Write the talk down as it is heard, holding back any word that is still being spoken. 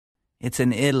It's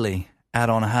in Italy, out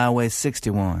on Highway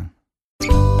 61.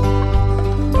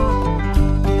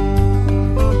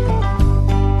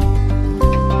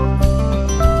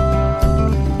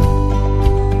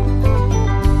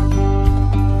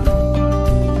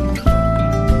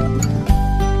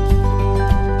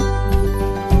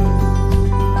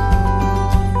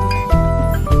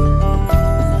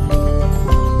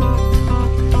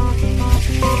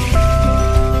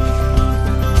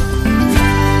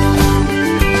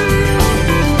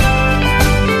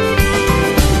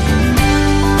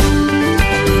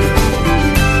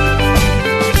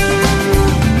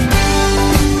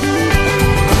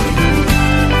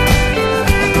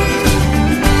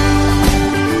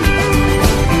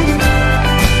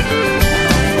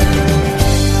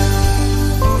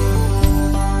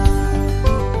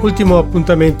 Ultimo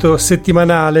appuntamento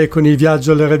settimanale con il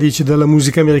viaggio alle radici della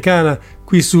musica americana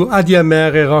qui su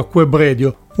ADMR Rock Web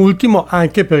Radio. Ultimo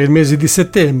anche per il mese di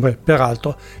settembre,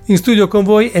 peraltro. In studio con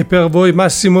voi e per voi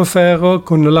Massimo Ferro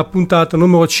con la puntata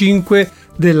numero 5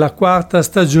 della quarta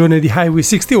stagione di Highway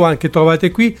 61 che trovate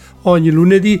qui ogni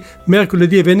lunedì,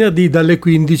 mercoledì e venerdì dalle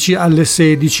 15 alle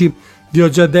 16. Vi ho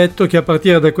già detto che a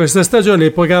partire da questa stagione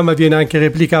il programma viene anche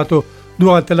replicato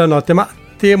durante la notte, ma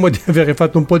temo di avere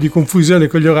fatto un po' di confusione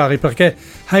con gli orari perché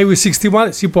Highway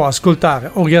 61 si può ascoltare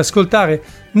o riascoltare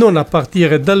non a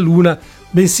partire dall'1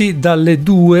 bensì dalle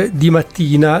 2 di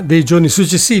mattina dei giorni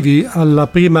successivi alla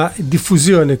prima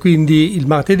diffusione, quindi il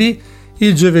martedì,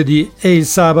 il giovedì e il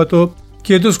sabato.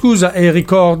 Chiedo scusa e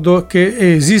ricordo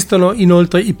che esistono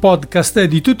inoltre i podcast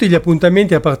di tutti gli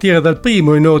appuntamenti a partire dal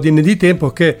primo in ordine di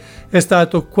tempo che è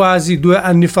stato quasi 2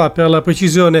 anni fa, per la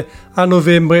precisione a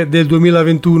novembre del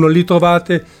 2021. Li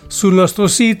trovate sul nostro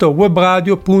sito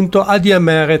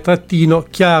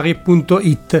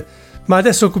webradio.admr-chiari.it. Ma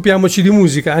adesso occupiamoci di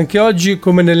musica, anche oggi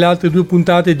come nelle altre 2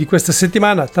 puntate di questa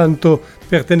settimana, tanto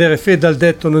per tenere fede al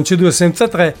detto non c'è 2 senza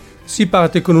 3, si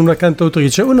parte con una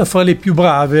cantautrice, una fra le più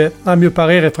brave, a mio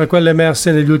parere, fra quelle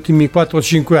emerse negli ultimi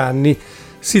 4-5 anni.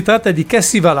 Si tratta di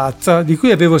Cassie Valazza, di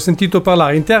cui avevo sentito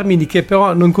parlare in termini che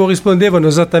però non corrispondevano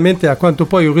esattamente a quanto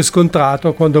poi ho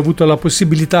riscontrato quando ho avuto la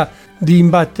possibilità di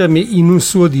imbattermi in un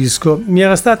suo disco. Mi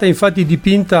era stata infatti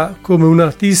dipinta come un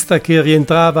artista che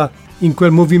rientrava in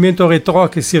quel movimento retro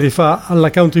che si rifà alla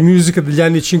country music degli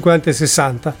anni 50 e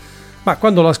 60. Ma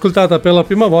quando l'ho ascoltata per la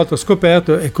prima volta ho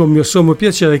scoperto, e con mio sommo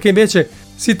piacere, che invece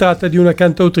si tratta di una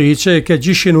cantautrice che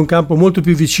agisce in un campo molto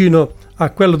più vicino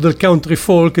a quello del country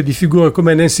folk di figure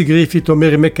come Nancy Griffith o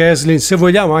Mary McCaslin, se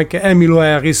vogliamo anche Emmylou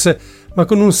Harris, ma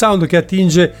con un sound che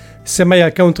attinge semmai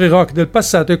al country rock del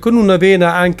passato e con una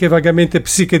vena anche vagamente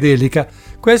psichedelica.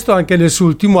 Questo anche nel suo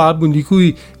ultimo album, di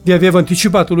cui vi avevo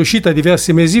anticipato l'uscita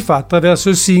diversi mesi fa attraverso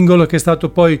il singolo che è stato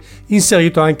poi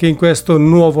inserito anche in questo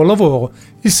nuovo lavoro,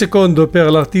 il secondo per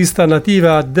l'artista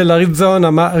nativa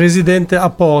dell'Arizona ma residente a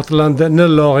Portland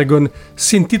nell'Oregon.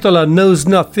 Si intitola Knows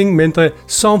Nothing, mentre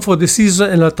Song for the Season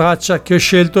è la traccia che ho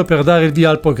scelto per dare il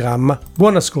via al programma.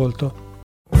 Buon ascolto.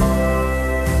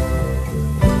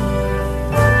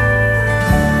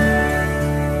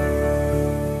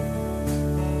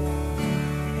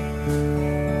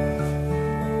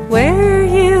 Where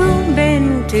you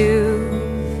been to?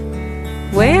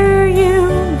 Where you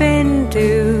been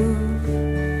to?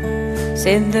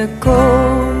 Said the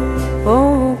cold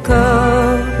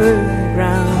covered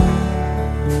ground.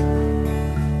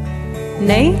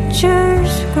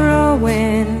 Nature's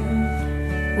growing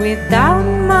without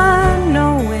my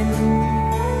knowing.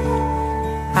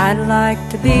 I'd like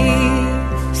to be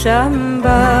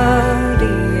somebody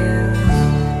else.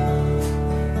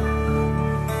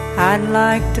 I'd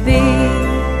like to be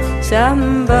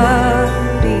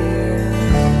somebody else.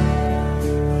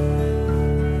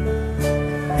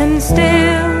 And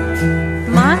still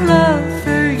my love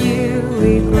for you,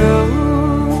 it grows.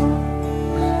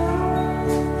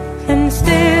 And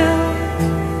still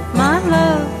my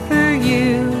love for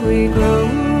you, it grows.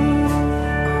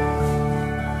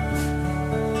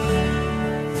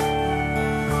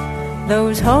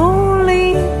 Those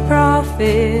holy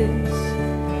prophets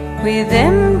with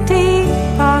empty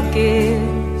pockets,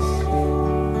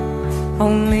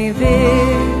 only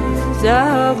visible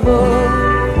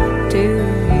to you.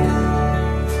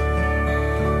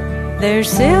 Their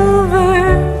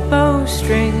silver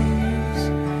bowstrings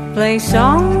play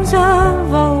songs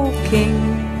of old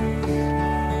kings,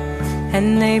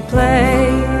 and they play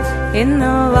in the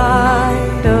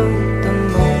light of the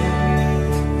moon.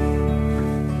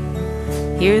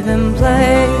 Hear them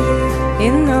play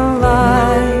in the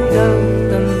light of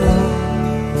the moon.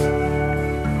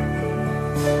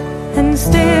 And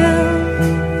still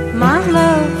my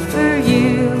love for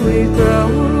you, it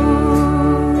grows.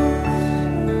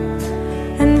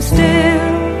 and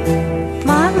still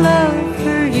my love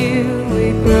for you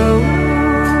it grows.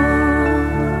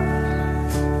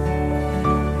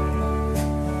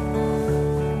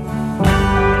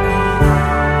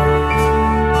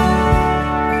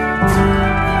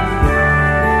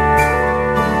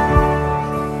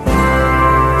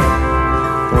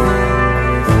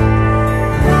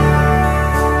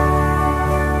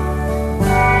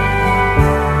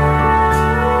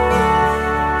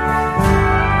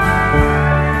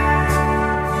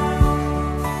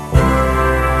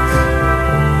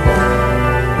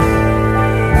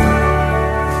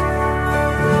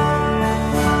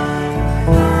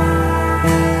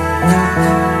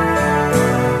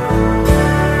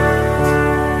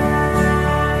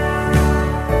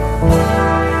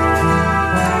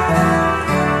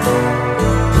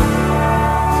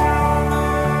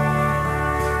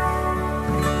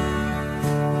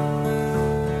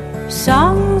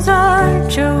 Songs are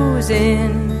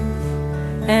chosen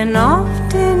and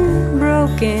often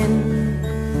broken.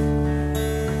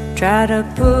 Try to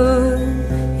put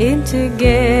it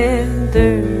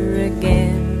together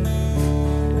again,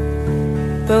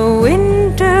 but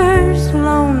winter's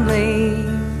lonely,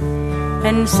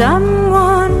 and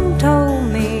someone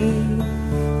told me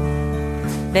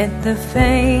that the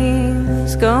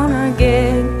fame's gonna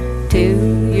get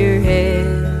to your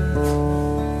head.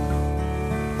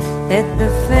 That the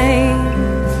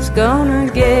fame's gonna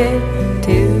get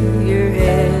to your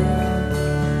head.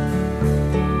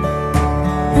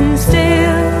 And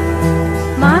still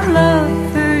my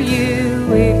love for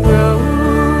you it grows.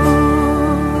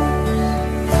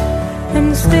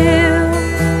 And still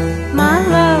my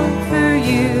love for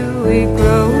you it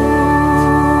grows.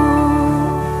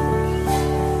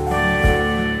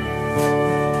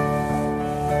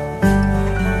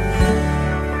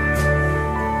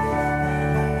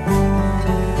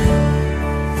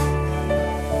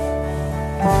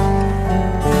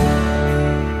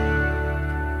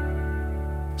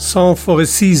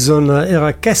 S04E05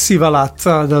 era Cassie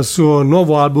Valazza dal suo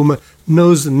nuovo album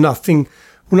Knows Nothing,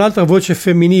 un'altra voce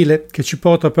femminile che ci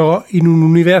porta però in un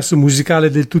universo musicale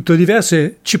del tutto diverso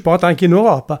e ci porta anche in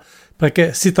Europa,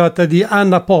 perché si tratta di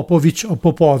Anna Popovic o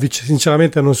Popovic,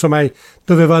 sinceramente non so mai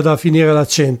dove vada a finire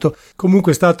l'accento.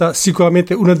 Comunque è stata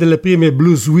sicuramente una delle prime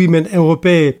blues women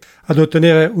europee ad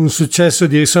ottenere un successo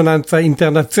di risonanza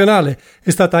internazionale, è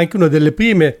stata anche una delle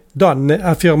prime donne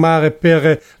a firmare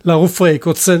per la Rough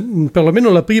Records, perlomeno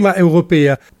la prima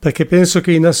europea, perché penso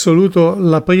che in assoluto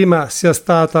la prima sia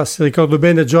stata, se ricordo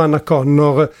bene, Joanna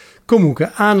Connor.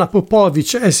 Comunque Anna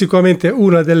Popovic è sicuramente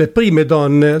una delle prime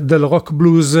donne del rock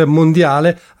blues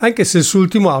mondiale, anche se il suo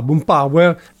ultimo album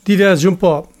Power diverge un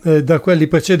po' da quelli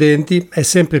precedenti, è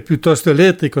sempre piuttosto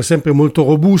elettrico, sempre molto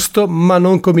robusto, ma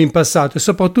non come in passato, e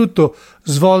soprattutto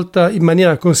svolta in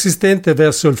maniera consistente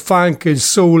verso il funk, il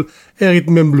soul e il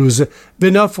rhythm and blues. Ve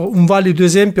ne offro un valido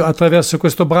esempio attraverso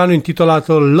questo brano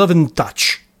intitolato Love and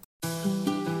Touch.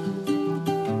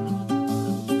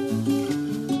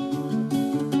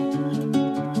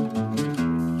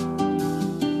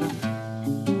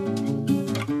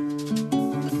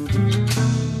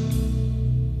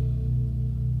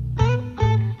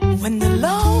 When the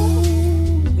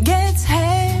load gets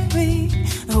heavy,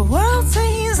 the world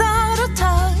seems out of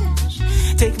touch.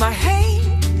 Take my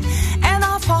hand and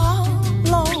I'll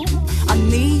follow. I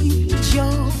need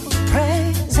your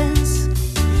presence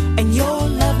and your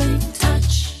loving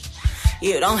touch.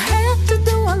 You don't have to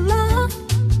do a lot.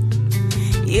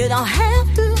 You don't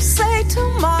have to say too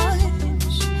much.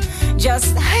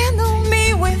 Just handle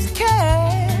me with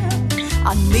care.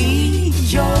 I need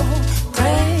your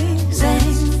presence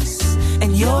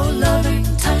and your loving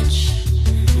touch.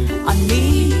 I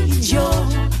need your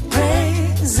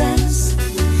presence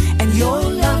and your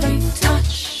loving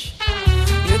touch.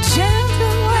 Your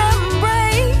gentle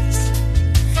embrace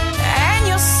and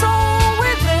your soul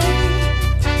within.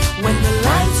 When the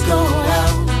lights go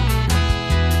out,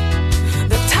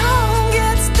 the town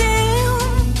gets dim.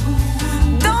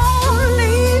 Don't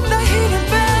leave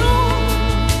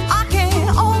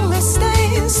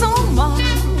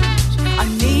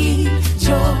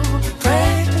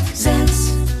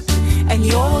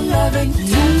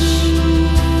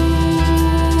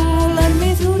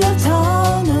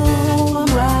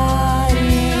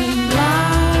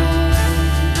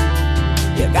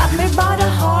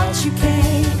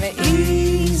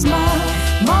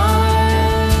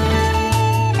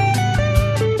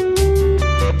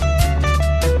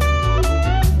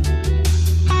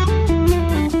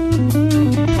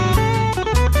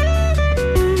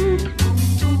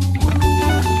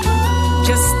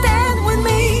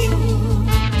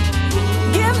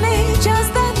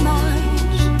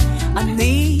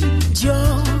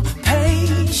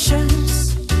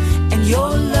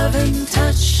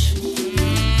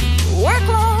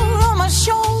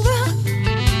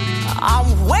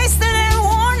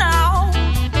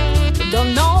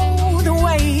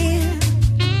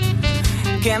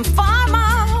can't find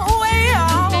my way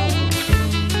out.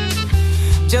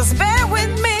 Just bear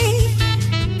with me,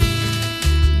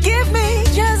 give me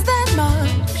just that much.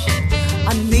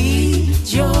 I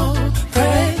need your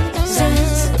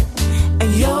presence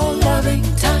and your loving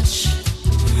touch.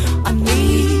 I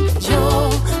need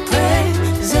your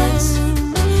presence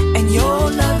and your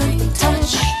loving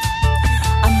touch.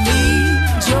 I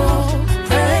need your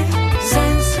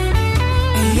presence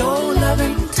and your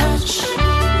loving touch.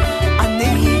 I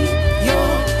need your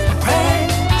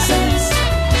presence.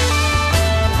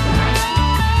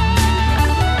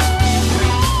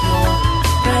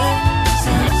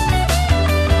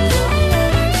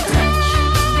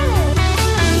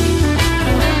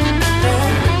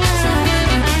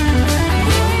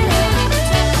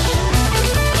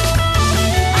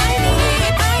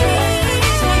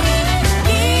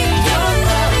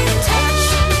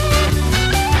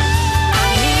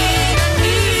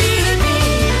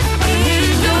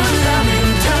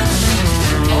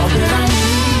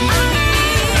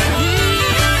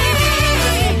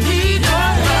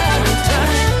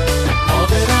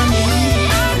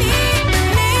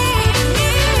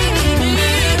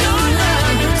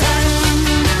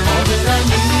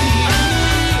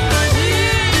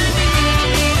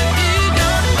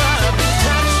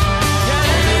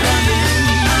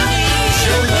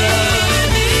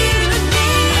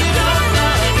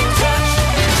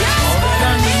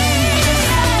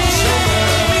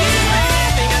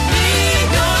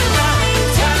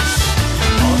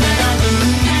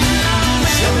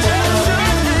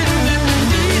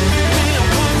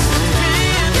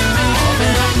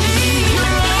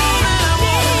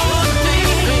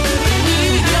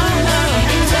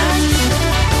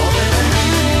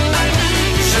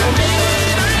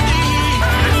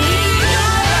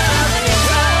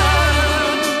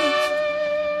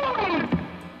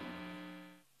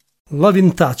 Love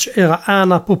in Touch era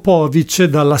Ana Popovic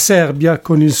dalla Serbia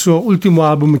con il suo ultimo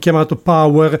album chiamato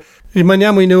Power.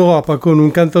 Rimaniamo in Europa con un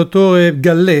cantautore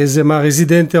gallese ma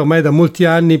residente ormai da molti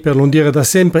anni, per non dire da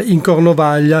sempre, in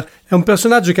Cornovaglia. È un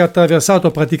personaggio che ha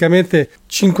attraversato praticamente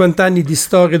 50 anni di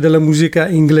storia della musica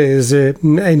inglese.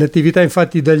 È in attività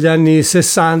infatti dagli anni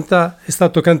 60, è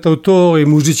stato cantautore,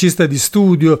 musicista di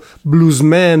studio,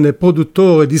 bluesman,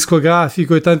 produttore,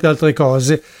 discografico e tante altre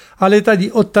cose. All'età di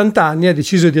 80 anni ha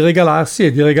deciso di regalarsi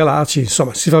e di regalarci,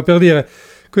 insomma, si fa per dire,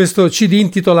 questo CD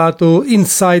intitolato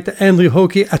Inside Andrew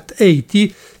Hockey at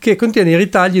 80, che contiene i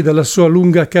ritagli della sua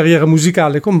lunga carriera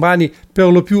musicale con brani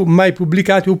per lo più mai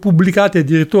pubblicati o pubblicati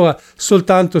addirittura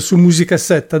soltanto su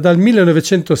musicassetta dal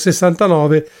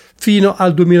 1969 fino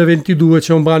al 2022.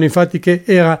 C'è un brano infatti che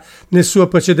era nel suo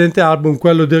precedente album,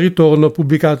 quello del ritorno,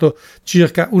 pubblicato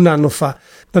circa un anno fa.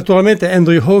 Naturalmente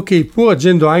Andrew Hockey, pur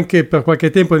agendo anche per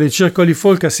qualche tempo nei circoli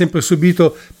folk, ha sempre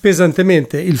subito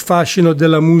pesantemente il fascino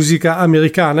della musica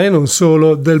americana e non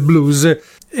solo del blues,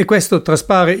 e questo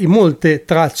traspare in molte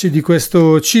tracce di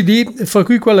questo CD, fra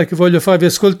cui quella che voglio farvi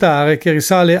ascoltare, che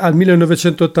risale al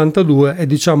 1982, è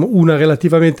diciamo una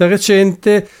relativamente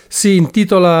recente, si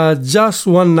intitola Just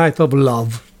One Night of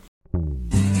Love.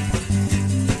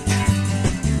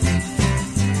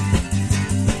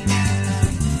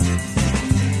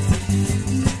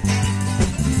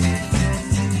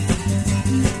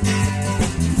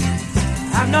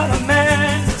 I'm not a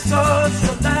man to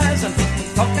socialize, and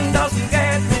talking doesn't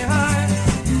get me high.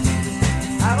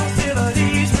 I don't feel at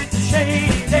ease with the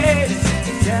shady ladies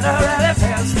who generally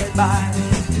pass me by.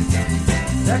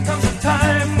 There comes a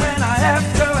time when I have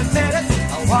to admit it,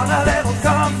 I want a little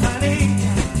company.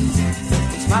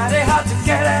 It's mighty hard to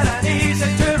get it and easy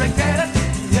to regret it.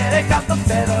 You really got the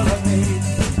better of me.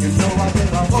 You know I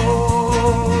did a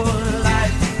whole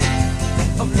life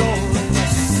of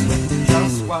loneliness,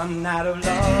 just one night of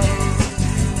love.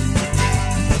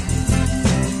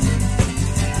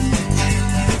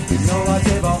 I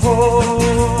gave a whole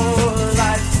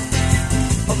life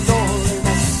of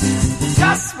loneliness,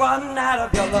 just one night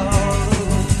of your love.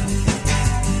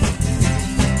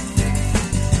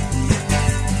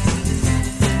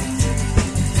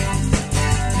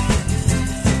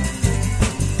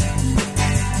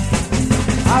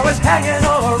 I was hanging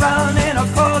all around in a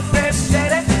cold face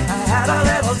city. I had a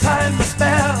little time to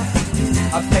spare.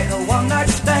 I paid a one-night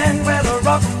stand with a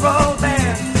rock and roll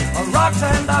band, rocks,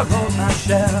 and I wrote my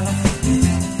share.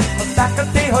 Back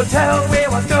at the hotel we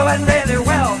were doing really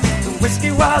well. The whiskey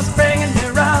was bringing me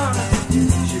round.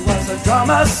 She was a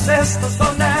drummer's sister,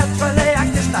 so naturally I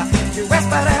kissed her. She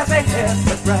whispered as we hit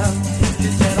the ground. She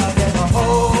said I gave a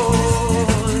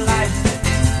whole life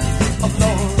of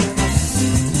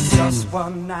loneliness, just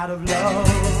one night of love.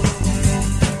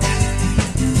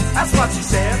 That's what she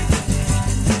said.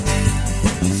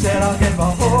 She said I'll give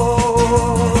a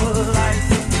whole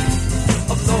life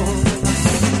of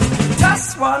those,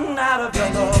 just one night of your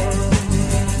love.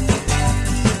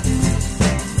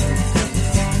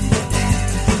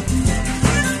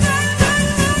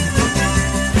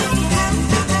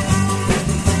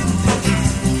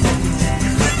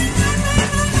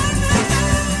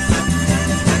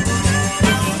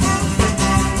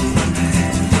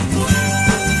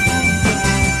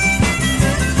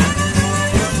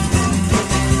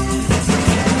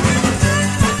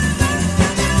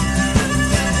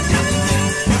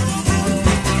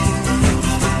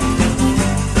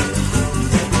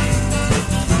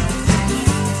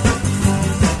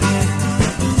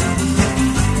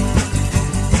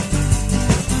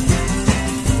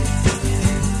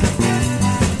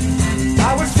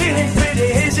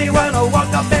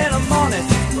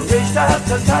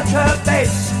 To touch her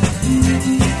face,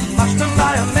 much to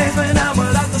my amazement, and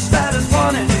without the slightest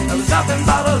warning, there was nothing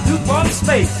but a lukewarm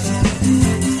space.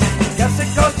 Guess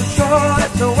it goes to show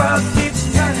that the world keeps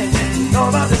turning,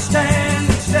 nobody's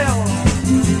standing still.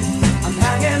 I'm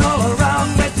hanging all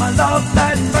around with my love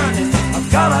light burning.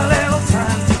 I've got a little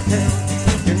time to kill.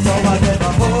 You know I live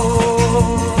a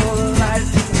whole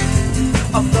life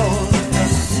of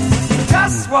those,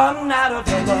 just one night of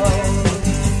your love.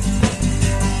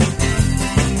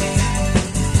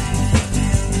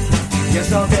 Yes,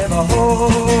 I'll give a whole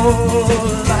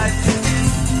life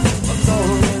of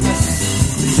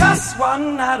those, just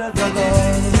one night of your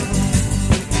love.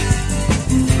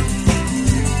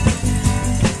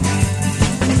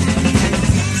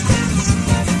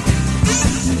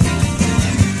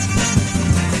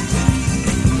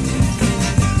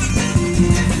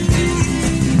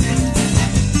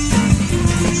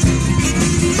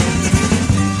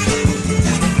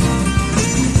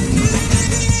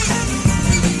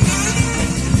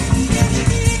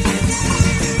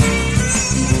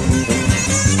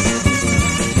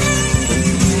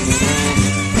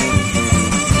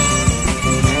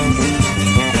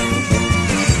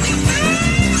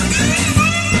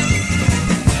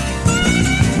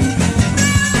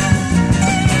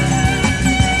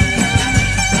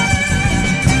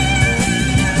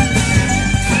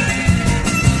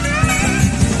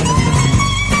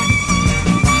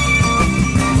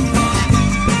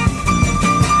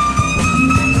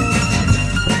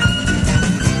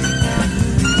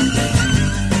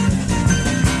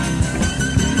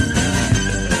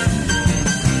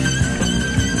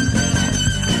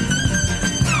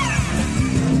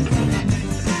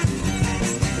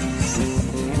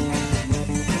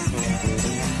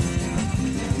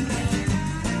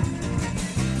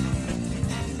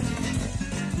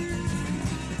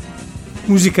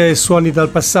 Musica e suoni dal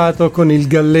passato con il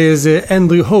gallese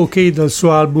Andrew Hawkey dal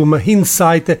suo album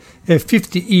Insight e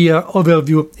 50 Year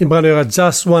Overview. Il brano era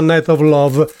Just One Night of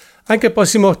Love. Anche il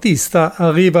prossimo artista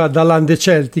arriva dall'Ande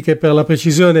Celtiche, per la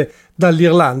precisione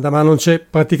dall'Irlanda, ma non c'è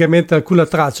praticamente alcuna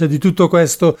traccia di tutto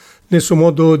questo nel suo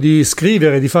modo di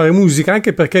scrivere, di fare musica,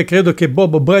 anche perché credo che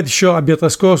Bob Bradshaw abbia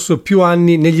trascorso più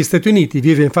anni negli Stati Uniti.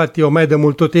 Vive infatti ormai da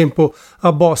molto tempo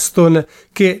a Boston,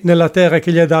 che nella terra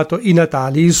che gli ha dato i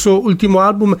natali. Il suo ultimo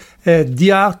album è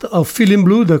The Art of Feeling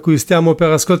Blue, da cui stiamo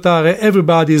per ascoltare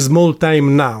Everybody's Small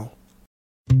Time Now.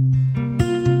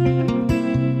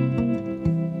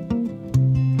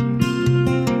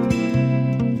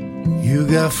 You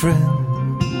got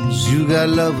friends, you got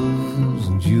lovers,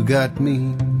 and you got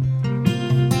me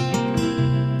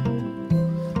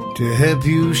to help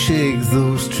you shake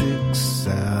those tricks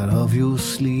out of your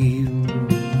sleeve.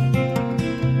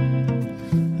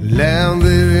 Down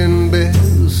there in bed,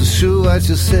 so show what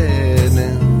you said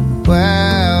and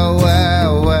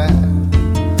why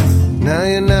now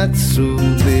you're not so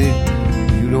big,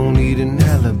 you don't need an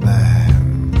alibi.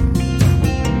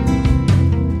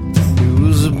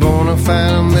 A bona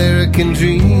fide American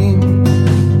dream.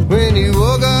 When you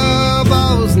woke up,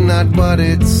 I was not what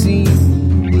it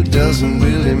seemed. It doesn't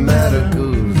really matter,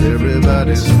 'cause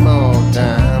everybody's small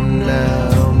time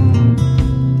now.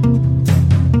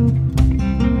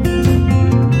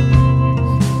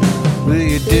 Well,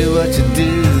 you do what you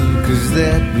do, 'cause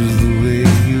that was the way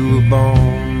you were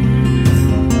born.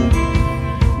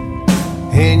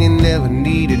 And you never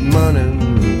needed money,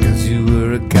 'cause you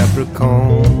were a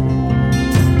Capricorn.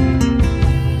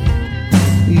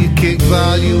 You kicked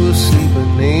while you were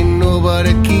sleeping, ain't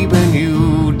nobody keeping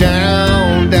you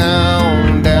down,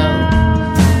 down, down.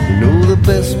 You know the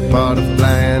best part of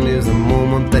flying is the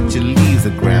moment that you leave the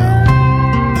ground.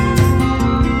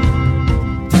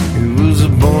 It was a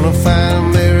bona fide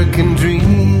American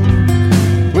dream.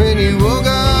 When you woke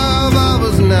up, I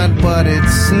was not what it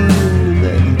seemed.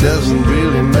 That doesn't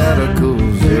really matter,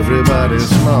 'cause every everybody's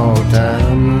small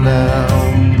time now.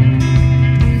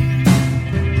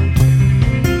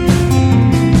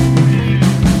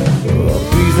 Oh,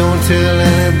 please don't tell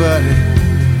anybody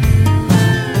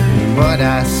what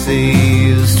I say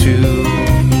is true.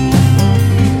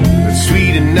 But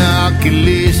sweet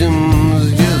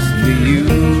inoculation's just for you.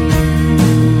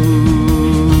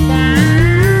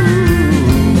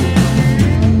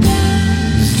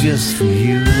 It's just for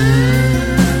you.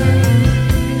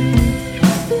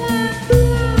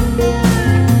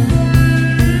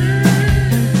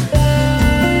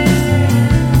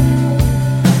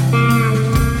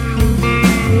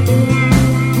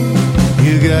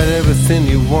 You got everything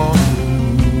you want,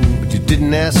 but you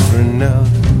didn't ask for enough.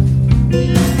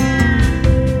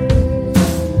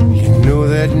 You know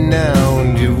that now,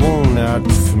 and you're worn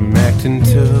out from acting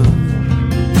tough.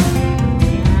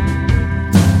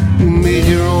 You made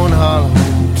your own hollow,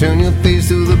 turn your face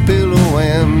to the pillow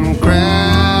and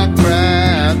cry,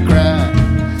 cry, cry.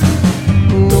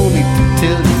 No need to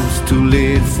tell you it's too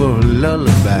late for a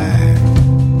lullaby.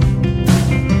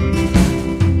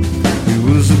 It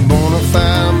was a bona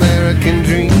fide American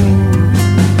dream.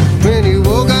 When you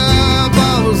woke up,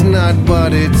 I was not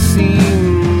what it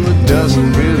seemed. It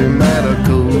doesn't really matter,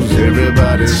 'cause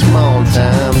everybody's small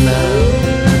time now.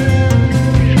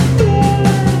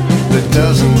 It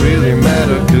doesn't really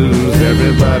matter, 'cause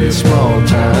everybody's small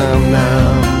time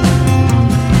now.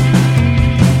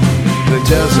 It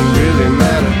doesn't really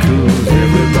matter, 'cause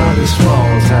everybody's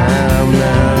small time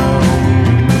now.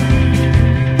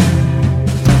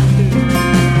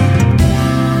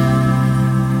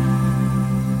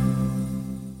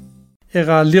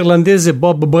 Era l'irlandese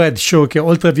Bob Bradshaw che,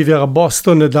 oltre a vivere a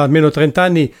Boston da almeno 30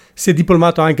 anni, si è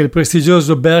diplomato anche al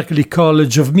prestigioso Berklee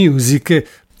College of Music.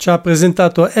 Ci ha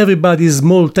presentato Everybody's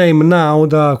Small Time Now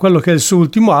da quello che è il suo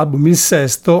ultimo album, il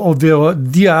sesto, ovvero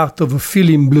The Art of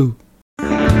Feeling Blue.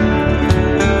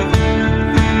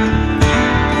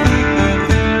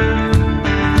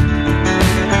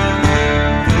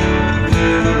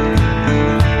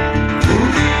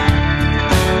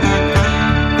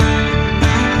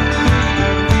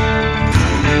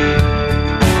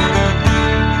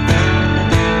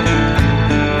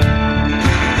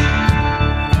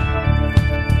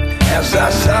 As I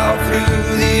saw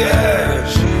through the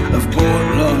eyes of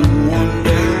Portland one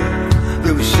day,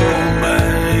 there were so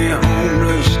many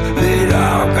homeless, they'd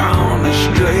all gone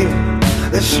astray.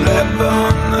 They slept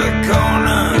on the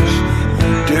corners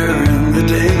during the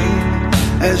day,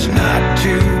 as not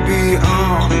to be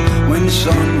on when the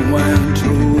sun went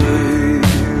away.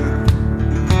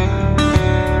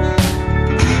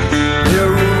 There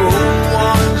were old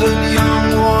ones and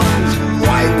young ones,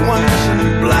 white ones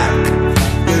and black.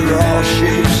 All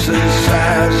shapes and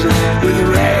sizes, with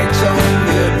rags on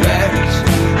their backs.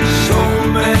 So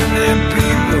many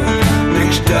people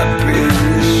mixed up in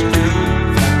the stew,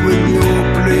 with no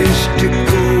place to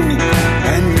go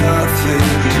and nothing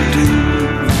to do.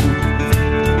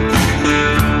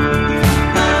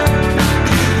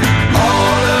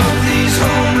 All of these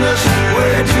homeless,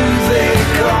 where do they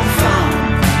come from?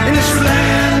 In this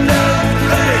land of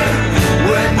plenty,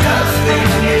 where nothing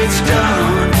is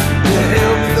done to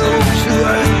help those who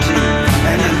aren't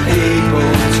and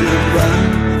unable to run.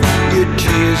 Your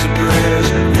tears and prayers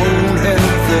won't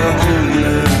help the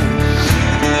homeless.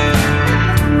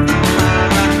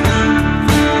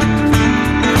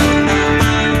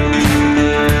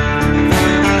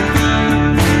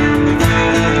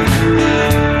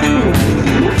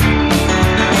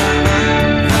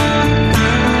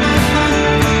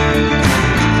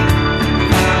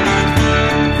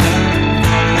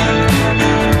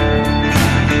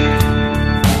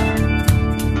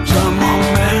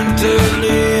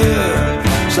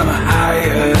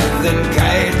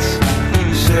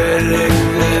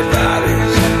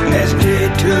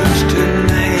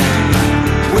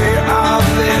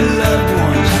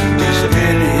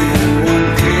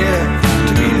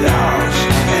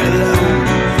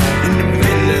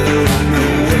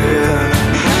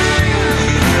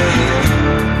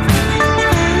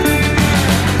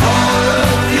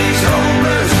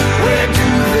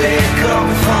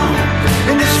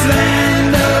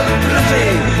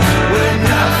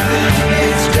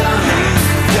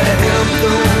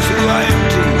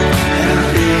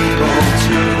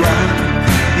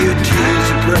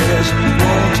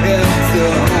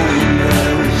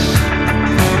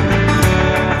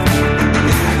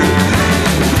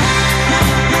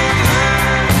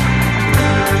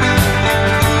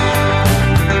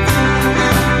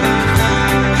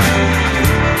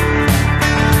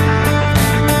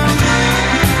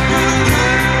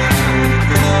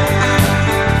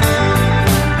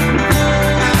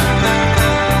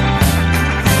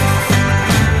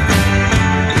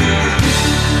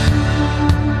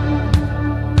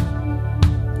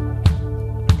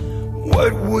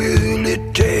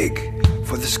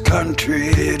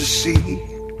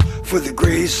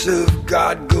 grace of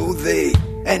God go they,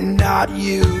 and not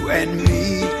you and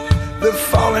me, the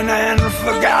fallen and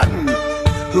forgotten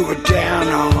who are down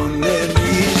on their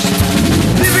knees,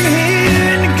 living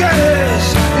here in the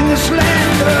gutters in this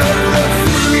land of the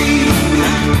free.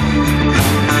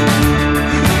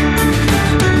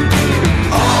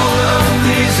 All of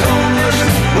these homeless,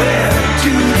 where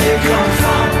do they come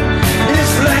from?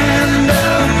 This land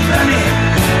of plenty,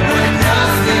 where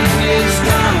nothing is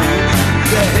done.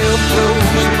 The help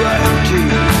those who are empty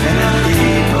and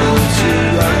unable to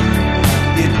run.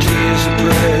 Your tears and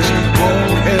prayers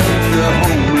won't help the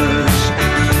homeless.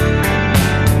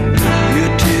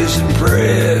 Your tears and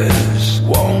prayers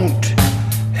won't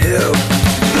help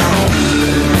the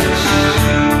homeless.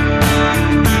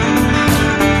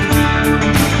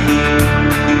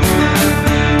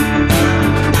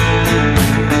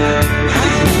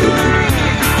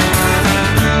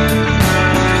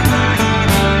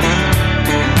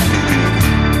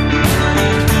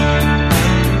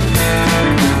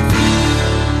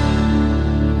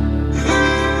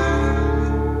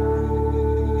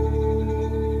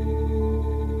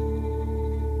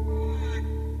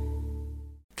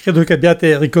 Credo che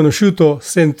abbiate riconosciuto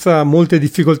senza molte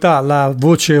difficoltà la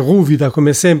voce ruvida,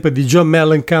 come sempre, di John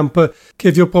Mellencamp,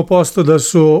 che vi ho proposto dal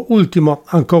suo ultimo,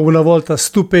 ancora una volta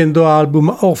stupendo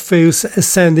album Orpheus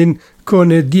Ascending con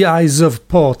The Eyes of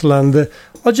Portland.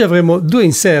 Oggi avremo due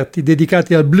inserti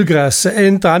dedicati al bluegrass e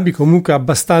entrambi comunque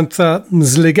abbastanza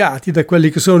slegati da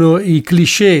quelli che sono i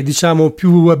cliché, diciamo,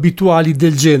 più abituali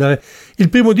del genere. Il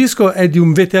primo disco è di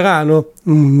un veterano,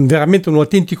 veramente un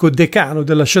autentico decano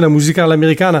della scena musicale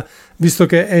americana, visto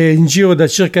che è in giro da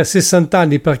circa 60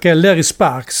 anni, perché Larry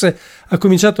Sparks ha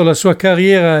cominciato la sua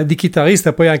carriera di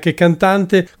chitarrista, poi anche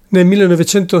cantante, nel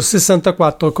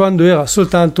 1964, quando era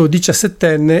soltanto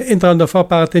 17enne, entrando a far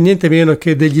parte niente meno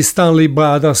che degli Stanley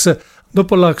Brothers.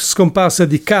 Dopo la scomparsa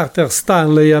di Carter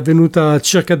Stanley, avvenuta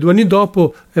circa 2 anni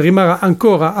dopo, rimarrà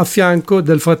ancora a fianco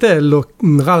del fratello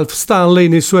Ralph Stanley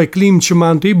nei suoi Clinch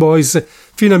Mountain Boys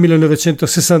fino al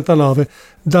 1969.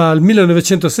 Dal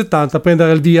 1970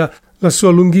 prenderà il via la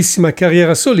sua lunghissima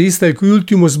carriera solista, il cui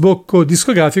ultimo sbocco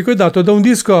discografico è dato da un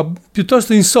disco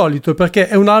piuttosto insolito, perché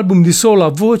è un album di sola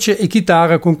voce e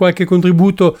chitarra con qualche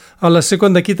contributo alla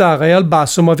seconda chitarra e al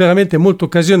basso, ma veramente molto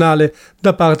occasionale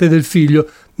da parte del figlio.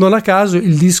 Non a caso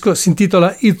il disco si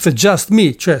intitola It's Just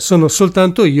Me, cioè sono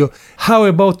soltanto io. How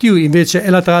About You invece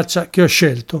è la traccia che ho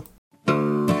scelto.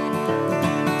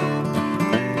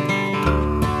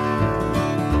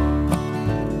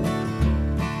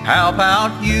 How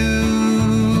about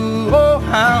you? Oh,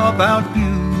 how about you?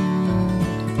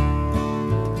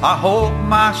 I hope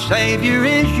my Savior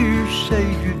is your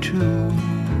Savior too.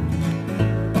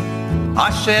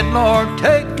 I said, Lord,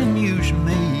 take and use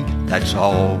me, that's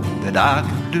all that I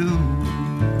can do.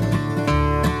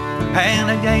 And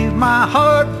I gave my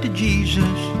heart to Jesus,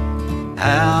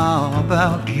 how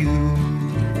about you?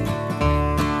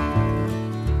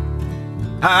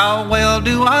 How well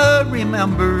do I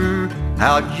remember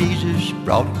how Jesus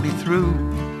brought me through.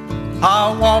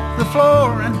 I walked the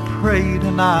floor and prayed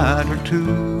a night or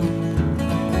two.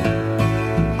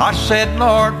 I said,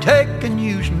 Lord, take and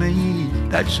use me,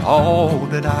 that's all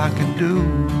that I can do.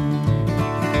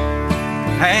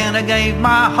 And I gave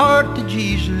my heart to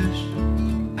Jesus,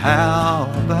 how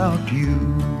about you?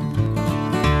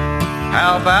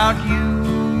 How about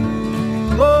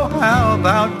you? Oh, how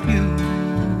about you?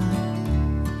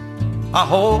 I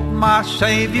hope my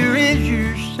Savior is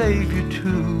your Savior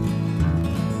too.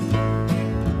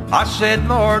 I said,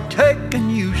 Lord, take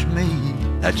and use me,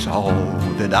 that's all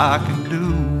that I can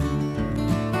do.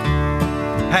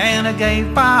 And I gave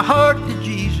my heart to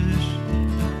Jesus,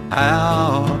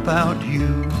 how about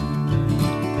you?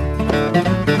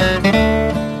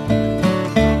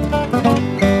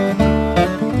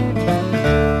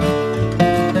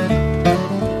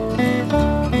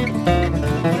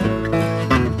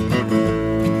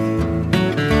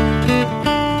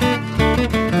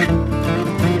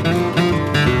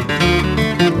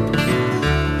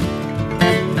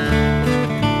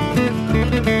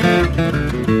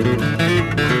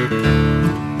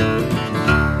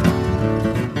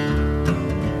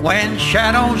 When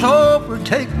shadows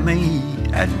overtake me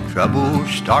and trouble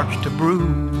starts to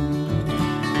brew,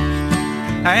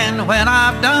 and when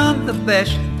I've done the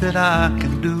best that I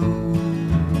can do,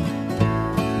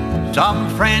 some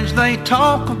friends they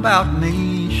talk about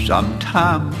me,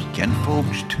 sometimes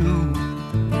kinfolks too,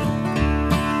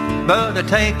 but I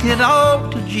take it all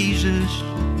to Jesus,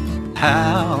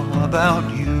 how about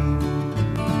you?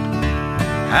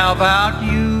 How about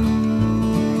you?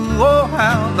 Oh,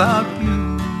 how about you?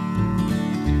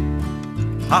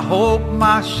 I hope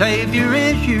my Savior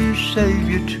is your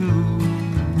Savior too.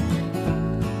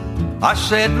 I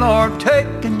said, Lord,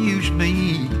 take and use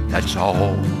me, that's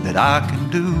all that I can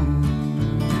do.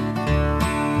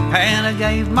 And I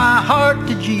gave my heart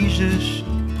to Jesus,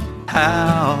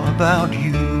 how about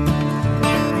you?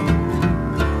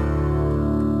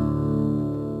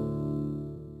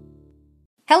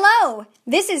 Hello,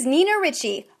 this is Nina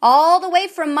Ritchie, all the way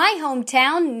from my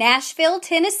hometown, Nashville,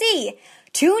 Tennessee.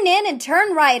 Tune in and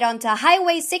turn right onto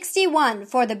Highway 61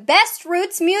 for the best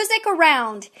roots music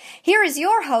around. Here is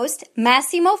your host,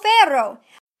 Massimo Ferro.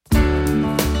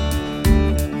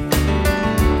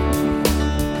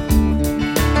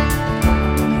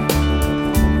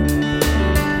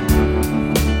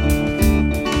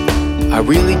 I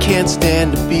really can't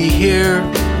stand to be here.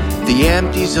 The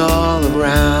empty's all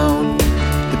around.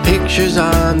 The pictures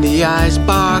on the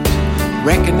icebox,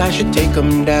 reckon I should take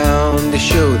them down to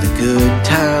show the good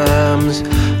times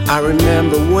I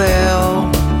remember well.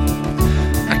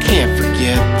 I can't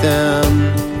forget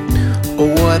them, oh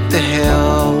what the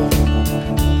hell.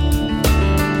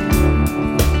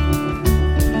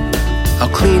 I'll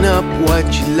clean up what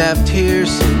you left here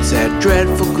since that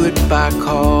dreadful goodbye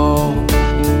call.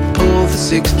 Pull the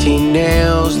 16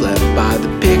 nails left by the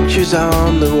pictures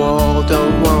on the wall.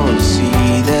 Don't want to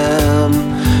see them,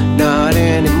 not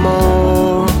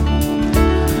anymore.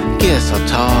 Guess I'll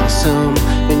toss them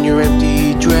in your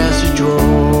empty dresser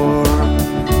drawer.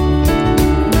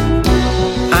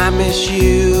 I miss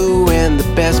you in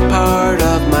the best part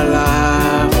of my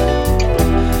life.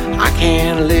 I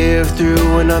can't live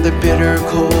through another bitter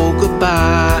cold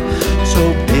goodbye.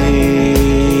 So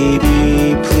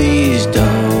baby, please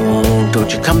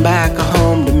don't you come back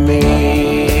home to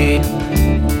me.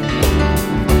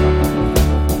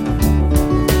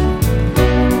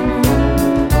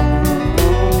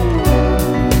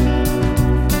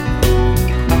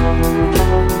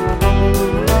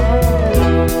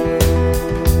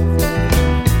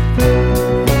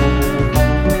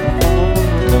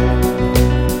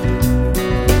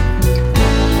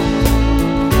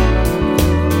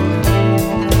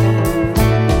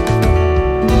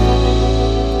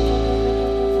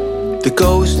 The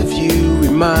ghost of you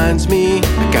reminds me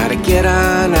I gotta get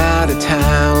on out of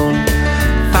town.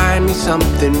 Find me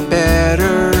something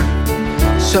better,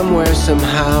 somewhere,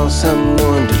 somehow,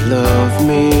 someone to love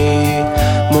me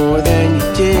more than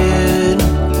you did.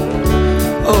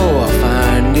 Oh, I'll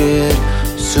find it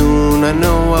soon, I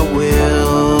know I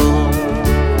will.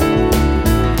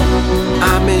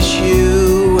 I miss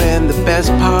you and the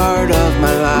best part of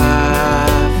my life.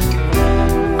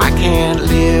 Can't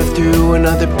live through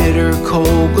another bitter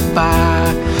cold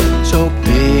goodbye. So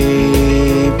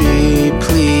baby,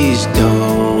 please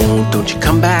don't you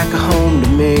come back home to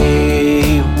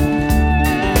me.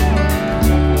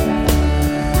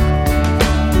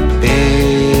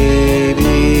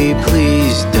 Baby,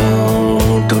 please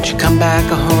don't you come back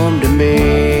home to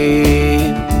me.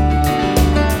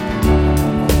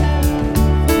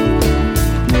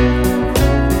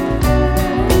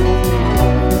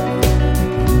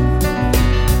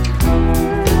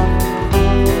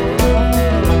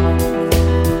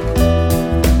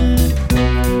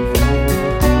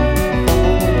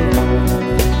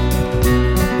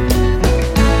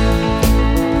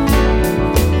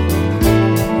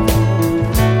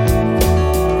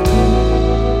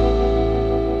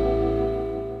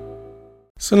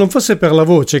 Se non fosse per la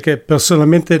voce, che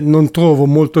personalmente non trovo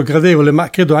molto gradevole, ma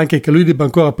credo anche che lui debba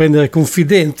ancora prendere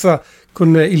confidenza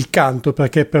con il canto,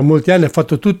 perché per molti anni ha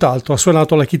fatto tutt'altro, ha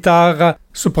suonato la chitarra,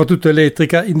 soprattutto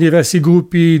elettrica, in diversi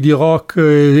gruppi di rock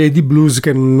e di blues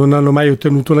che non hanno mai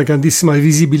ottenuto una grandissima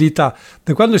visibilità.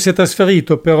 Da quando si è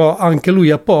trasferito però anche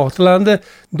lui a Portland,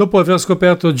 dopo aver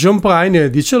scoperto John Prine,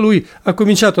 dice lui, ha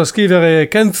cominciato a scrivere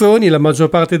canzoni, la maggior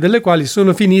parte delle quali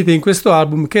sono finite in questo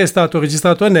album che è stato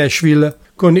registrato a Nashville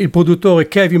con il produttore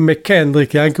Kevin McKendry,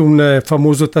 che è anche un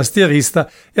famoso tastierista,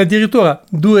 e addirittura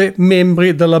 2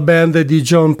 membri della band di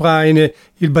John Prine,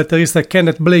 il batterista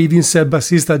Kenneth Blavins e il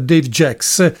bassista Dave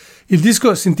Jacks. Il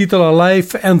disco si intitola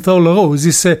Life and All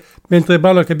Roses, mentre il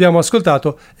brano che abbiamo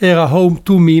ascoltato era Home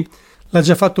to Me. L'ha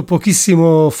già fatto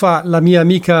pochissimo fa la mia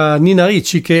amica Nina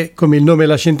Ricci, che, come il nome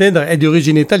lascia intendere, è di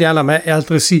origine italiana ma è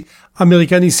altresì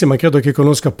americanissima, credo che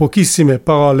conosca pochissime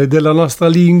parole della nostra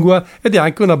lingua ed è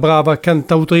anche una brava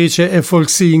cantautrice e folk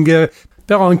singer.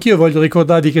 Però anch'io voglio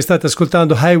ricordarvi che state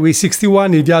ascoltando Highway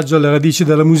 61, il viaggio alle radici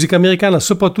della musica americana,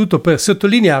 soprattutto per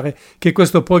sottolineare che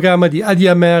questo programma di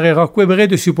ADMR Rock Web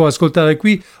Radio si può ascoltare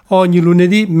qui ogni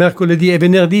lunedì, mercoledì e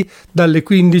venerdì dalle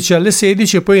 15 alle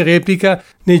 16 e poi in replica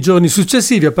nei giorni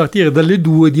successivi a partire dalle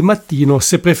 2 di mattino,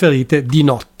 se preferite di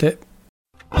notte.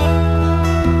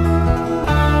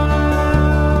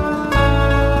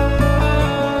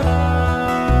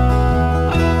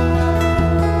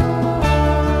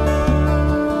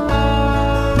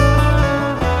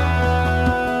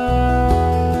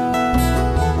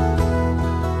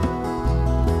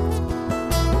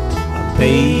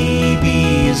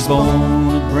 baby is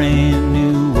born, a brand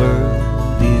new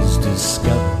world is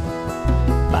discovered.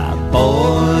 By a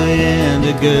boy and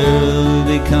a girl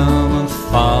who become a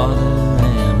father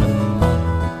and a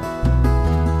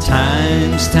mother.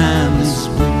 Timeless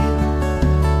wheel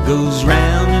goes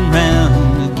round and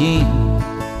round again.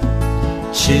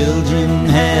 Children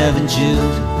having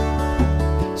children,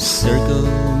 circle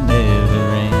never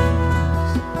ends.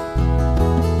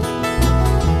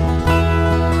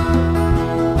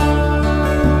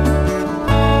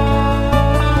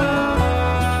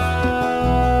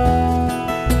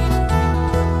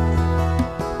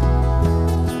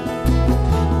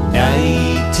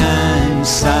 Nighttime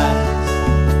sighs,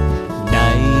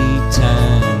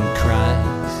 nighttime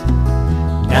cries,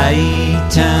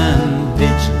 nighttime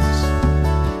vigils,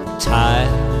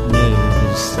 tired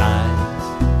nervous sighs.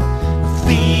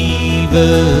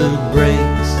 Fever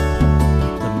breaks,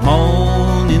 the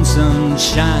morning sun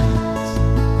shines.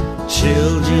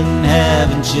 Children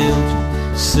having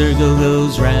children, circle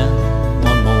goes round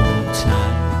one more time.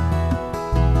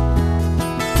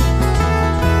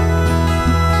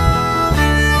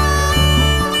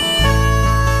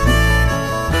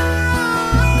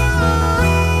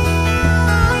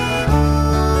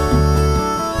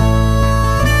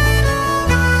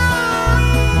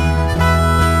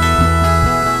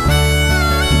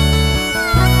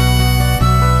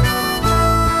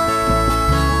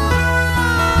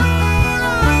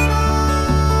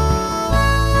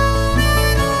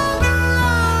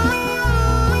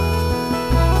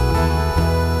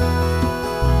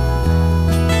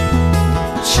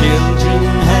 Children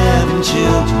having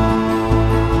children,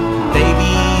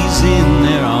 babies in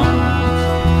their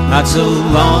arms. Not so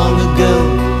long ago,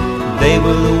 they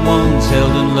were the ones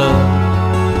held in love,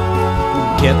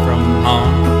 kept from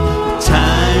harm.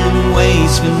 Time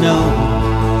waits for no one,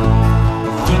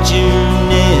 future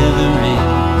never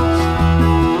ends.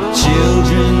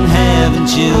 Children having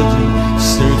children,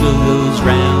 circle goes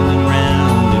round and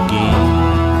round again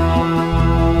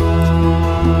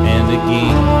and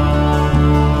again.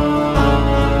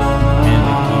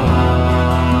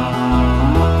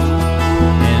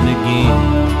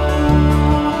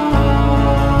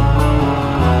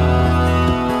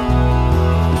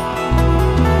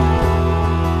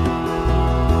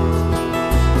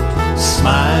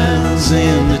 Smiles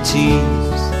and the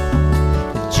tears,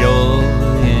 the joy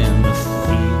and the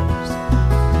fears,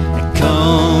 they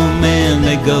come and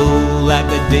they go like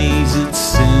the days that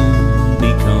soon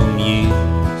become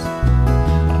years.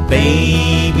 A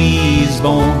baby's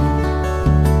born,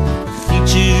 the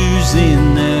future's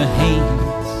in their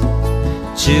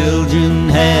hands. Children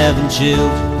having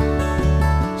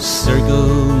children,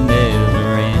 circle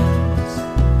never ends.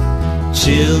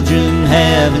 Children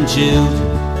having children,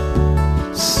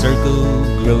 circle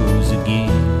grows again.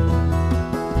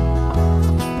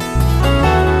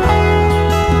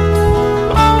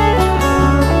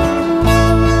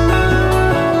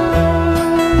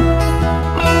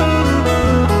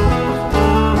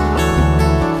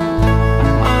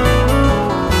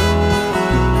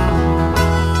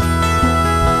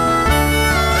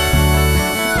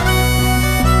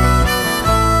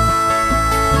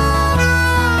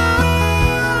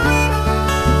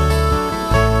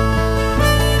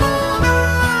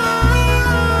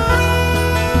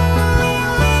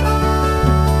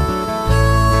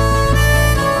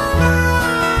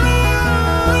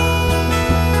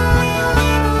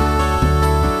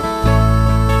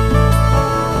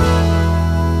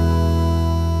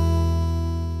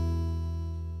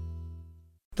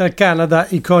 Dal Canada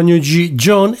i coniugi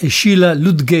John e Sheila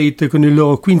Ludgate con il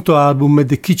loro quinto album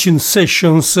The Kitchen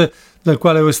Sessions, dal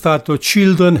quale è stato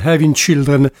Children Having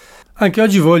Children. Anche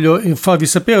oggi voglio farvi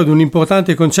sapere di un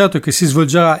importante concerto che si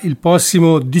svolgerà il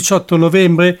prossimo 18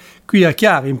 novembre qui a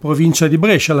Chiari, in provincia di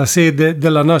Brescia, la sede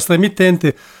della nostra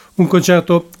emittente. Un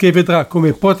concerto che vedrà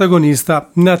come protagonista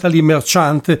Natalie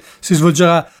Merchant. Si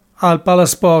svolgerà al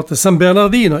Palasport San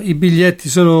Bernardino. I biglietti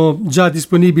sono già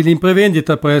disponibili in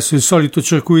prevendita presso il solito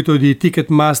circuito di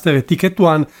Ticketmaster e Ticket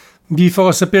One. Vi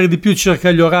farò sapere di più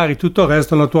circa gli orari, tutto il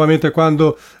resto naturalmente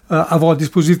quando avrò a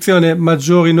disposizione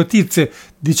maggiori notizie.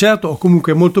 Di certo, o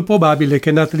comunque è molto probabile,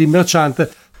 che Natalie Merchant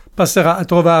passerà a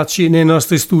trovarci nei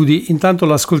nostri studi. Intanto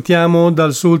l'ascoltiamo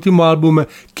dal suo ultimo album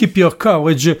Keep Your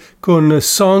Courage con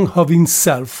Song of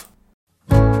Himself.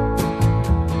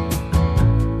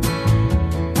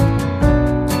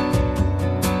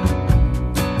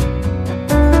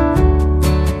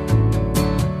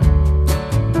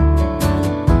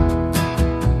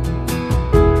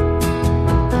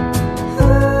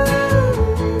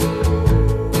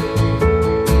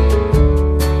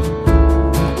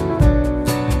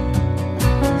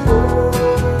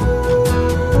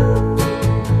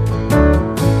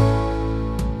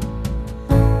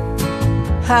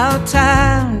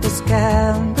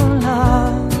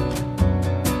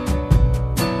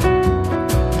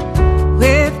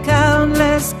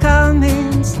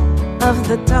 of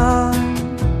the dawn.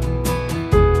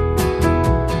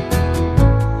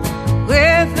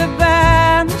 With the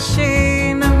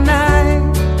vanishing of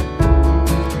night,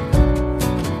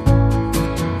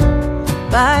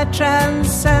 by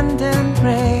transcendent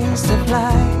rays of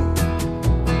light,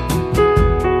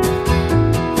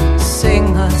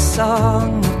 sing a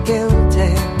song of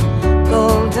gilded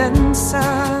golden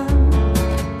sun,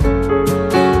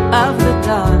 of the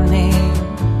dawning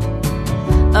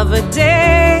of a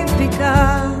day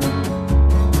begun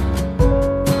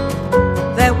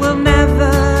that will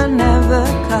never, never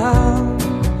come,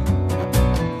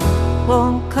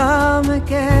 won't come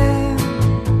again.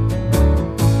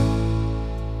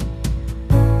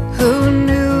 Who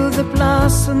knew the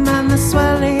blossom and the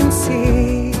swelling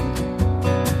sea?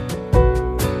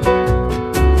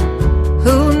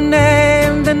 Who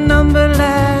named the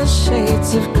numberless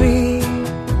shades of green?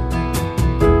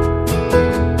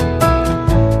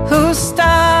 Who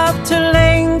stopped to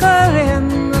linger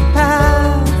in the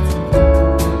path?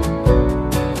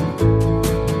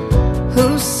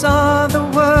 Who saw the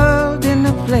world in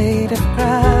a blade of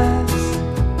grass?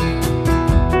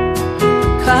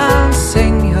 Come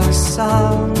sing your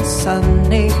song,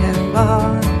 sunny and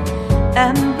warm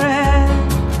and bred,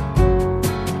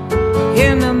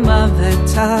 in a mother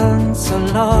tongue so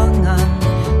long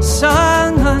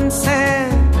unsung, unsaid.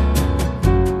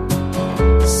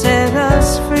 Set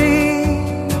us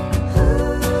free,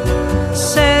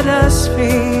 set us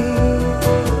free,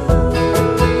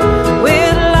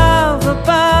 with love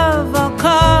above all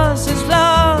causes,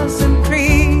 laws and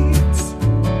creeds.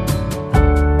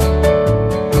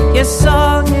 Your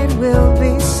song it will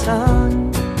be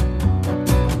sung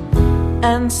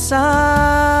and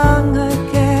sung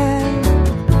again.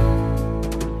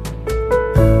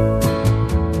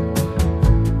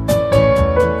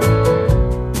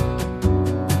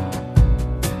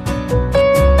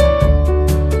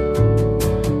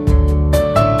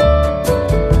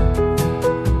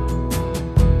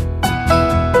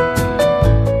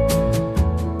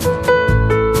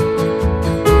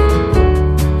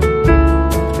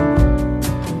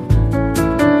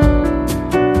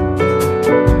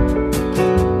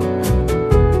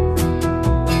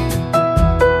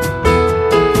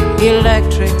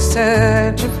 Electric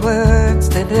surge of words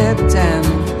that ebbed and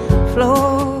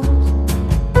flowed,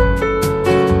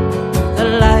 the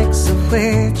likes of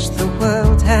which the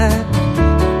world had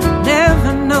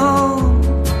never known,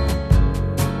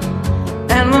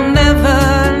 and will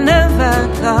never, never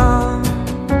come,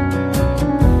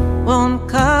 won't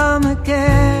come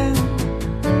again.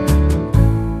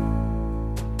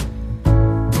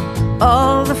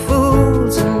 All the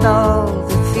fools and all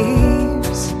the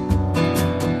thieves,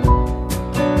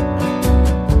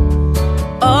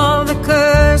 all the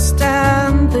cursed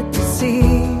and the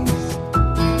diseased,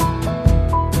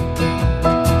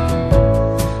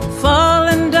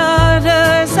 fallen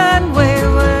daughters and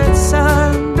wayward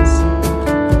sons,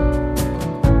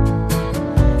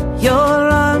 your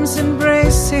arms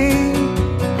embracing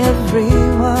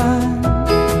everyone.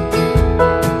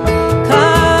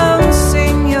 Come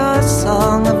sing your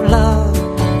song of love,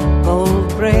 bold,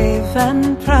 brave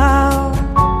and proud,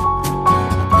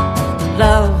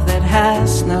 love that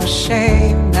has no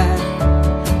shame, that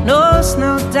knows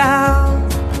no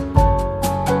doubt.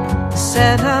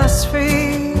 Set us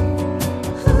free,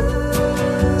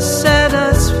 set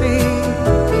us free,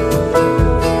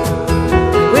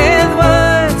 with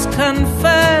words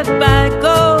conferred by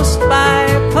ghost, by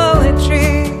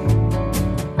poetry,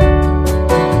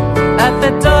 at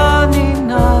the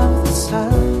dawning of the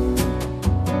sun.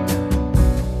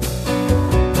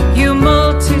 You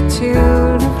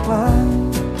multitude of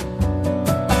one,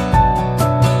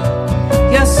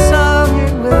 your song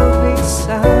it will be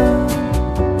sung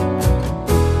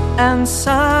and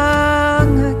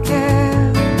sung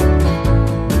again.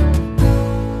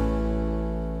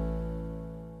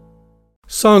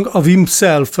 Song of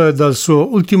Himself dal suo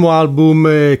ultimo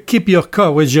album Keep Your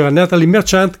Courage. Natalie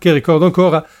Merchant, che ricordo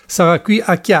ancora, sarà qui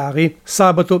a Chiari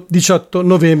sabato 18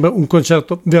 novembre, un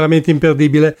concerto veramente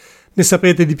imperdibile. Ne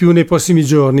saprete di più nei prossimi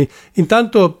giorni.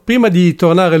 Intanto, prima di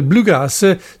tornare al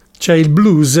bluegrass, c'è il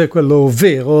blues, quello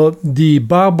vero, di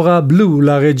Barbara Blue,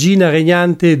 la regina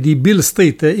regnante di Beale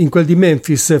Street, in quel di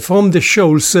Memphis. From the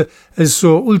Shoals è il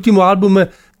suo ultimo album,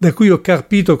 da cui ho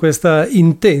carpito questa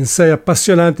intensa e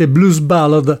appassionante blues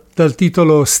ballad dal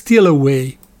titolo Steal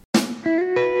Away.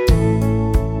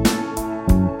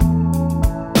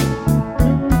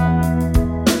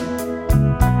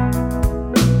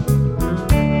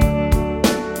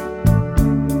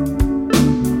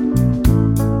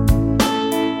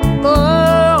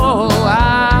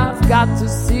 To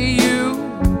see you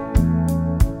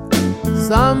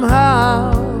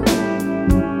somehow.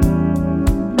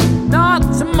 Not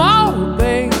tomorrow,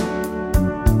 babe,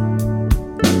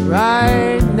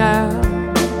 right now.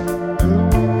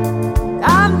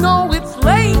 I know it's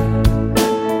late,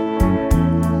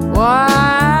 well,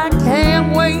 I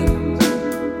can't wait.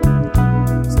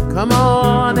 So come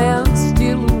on and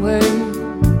steal away,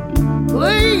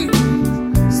 please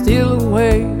steal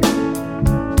away.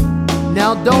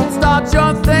 Now don't start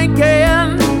your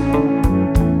thinking,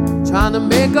 trying to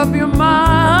make up your mind.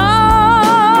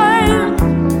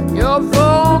 Your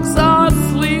folks are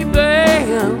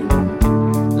sleeping,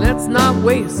 let's not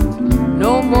waste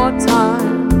no more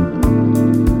time.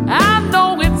 I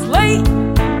know it's late,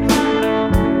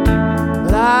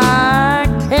 but I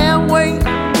can't wait.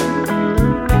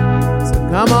 So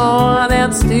come on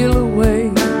and steal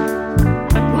away,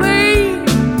 please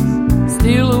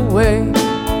steal away.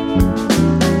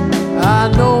 I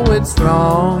know it's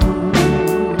wrong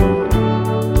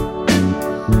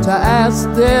to ask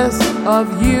this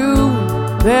of you.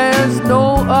 There's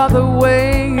no other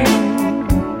way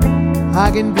I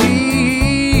can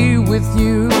be with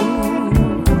you.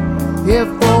 If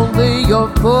only your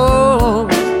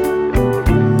folks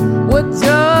would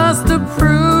just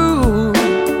approve.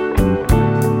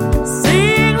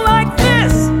 Sing like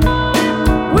this,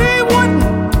 we wouldn't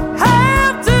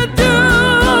have to do.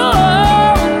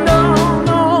 No,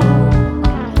 no,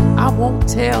 I won't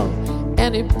tell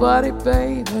anybody,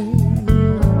 baby.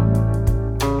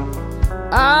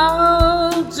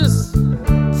 I'll just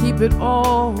keep it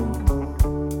all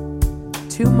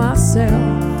to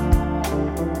myself.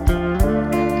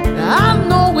 I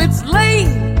know it's late,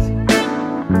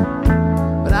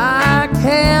 but I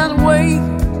can't wait.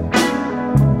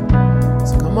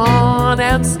 So come on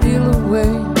and steal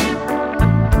away,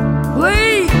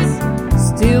 please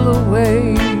steal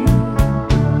away,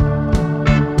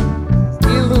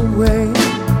 steal away.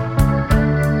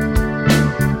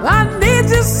 I need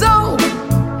you so,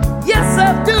 yes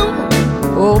I do.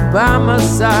 Oh, by my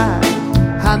side,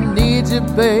 I need you,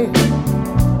 babe.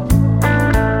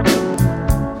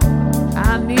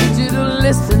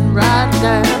 Listen right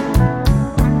now,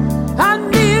 I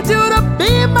need you to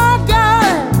be my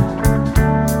guide.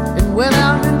 And when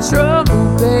I'm in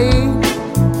trouble, babe,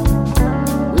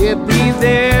 we'll be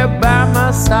there by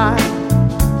my side.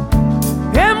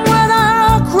 And when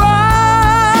I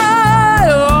cry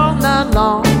all night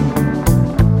long,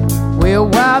 we'll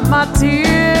wipe my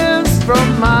tears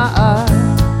from my eyes.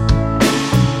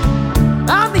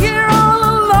 I'm here all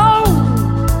alone,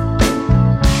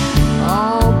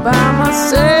 all by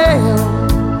myself.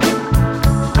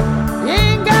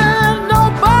 Ain't got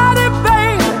nobody,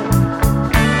 baby,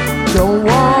 don't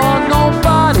want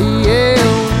nobody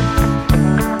else.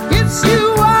 It's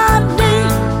you I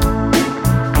need,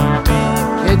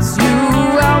 it's you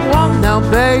I want now,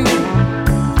 baby.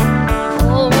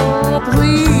 Oh,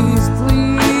 please,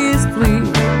 please, please,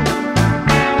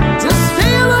 just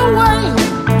steal away,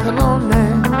 come on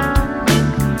now,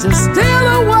 just steal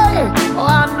away. Oh, I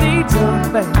need you,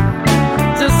 baby.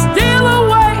 Just steal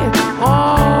away,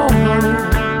 oh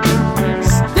honey,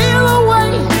 steal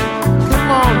away,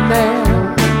 come on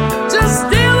now. Just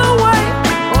steal away,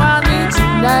 oh I need you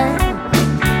now,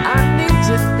 I need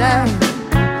you now,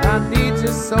 I need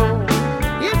you so.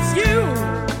 It's you,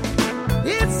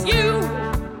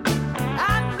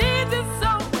 I need you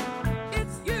so,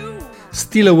 it's you.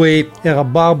 Steal Away era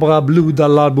Barbara Blue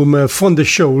dall'album From the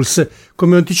Shoals.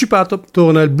 Come ho anticipato,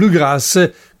 torna il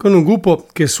bluegrass con un gruppo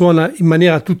che suona in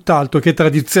maniera tutt'altro che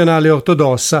tradizionale e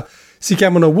ortodossa. Si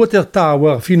chiamano Water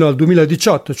Tower fino al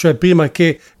 2018, cioè prima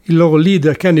che il loro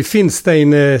leader Kenny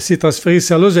Finstein si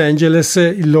trasferisse a Los Angeles.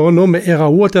 Il loro nome era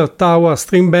Water Tower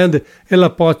String Band e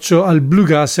l'approccio al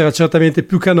bluegrass era certamente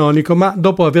più canonico, ma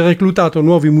dopo aver reclutato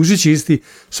nuovi musicisti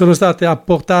sono state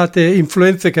apportate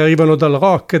influenze che arrivano dal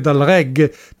rock, dal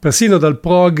reggae, persino dal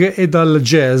prog e dal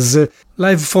jazz.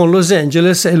 Live from Los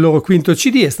Angeles è il loro quinto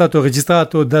CD, è stato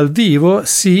registrato dal vivo,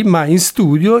 sì, ma in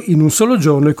studio in un solo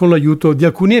giorno e con l'aiuto di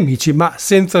alcuni amici, ma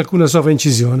senza alcuna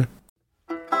sovraincisione.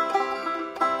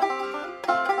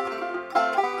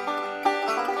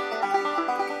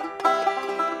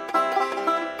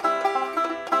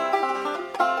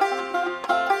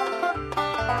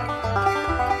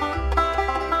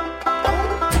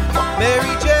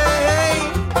 Mary Jane,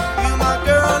 you my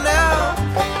girl now.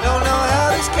 Don't know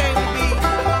how this came to be.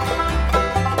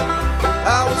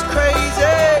 I was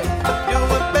crazy,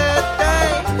 doing bad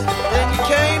things. Then you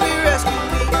came and rescued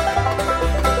me.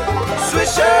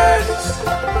 Swishers,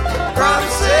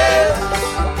 promises,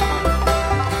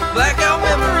 blackout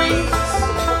memories.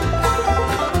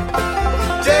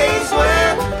 Days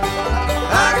when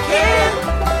I can't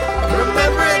remember.